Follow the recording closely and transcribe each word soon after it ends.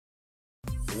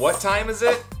What time is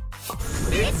it?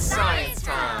 It's science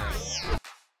time!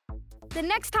 The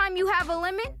next time you have a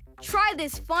lemon, try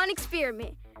this fun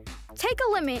experiment. Take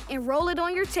a lemon and roll it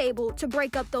on your table to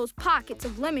break up those pockets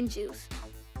of lemon juice.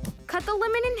 Cut the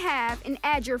lemon in half and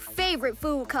add your favorite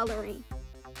food coloring.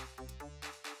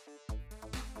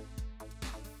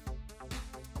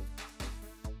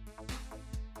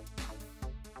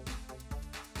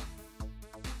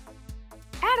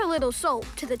 Add a little salt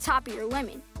to the top of your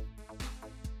lemon.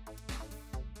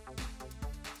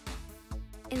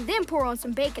 And then pour on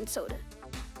some baking soda.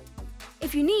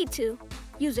 If you need to,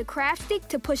 use a craft stick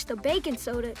to push the baking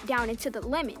soda down into the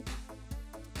lemon.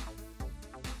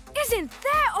 Isn't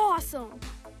that awesome?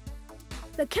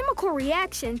 The chemical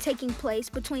reaction taking place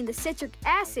between the citric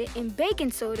acid and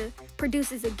baking soda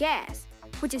produces a gas,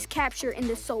 which is captured in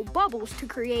the soap bubbles to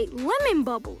create lemon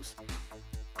bubbles.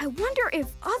 I wonder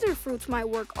if other fruits might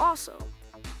work also.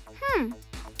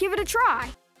 Give it a try.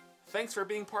 Thanks for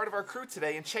being part of our crew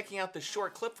today and checking out this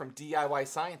short clip from DIY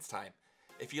Science Time.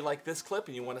 If you like this clip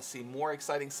and you want to see more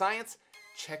exciting science,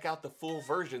 check out the full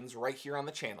versions right here on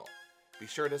the channel. Be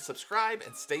sure to subscribe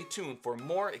and stay tuned for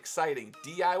more exciting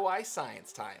DIY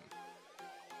Science Time.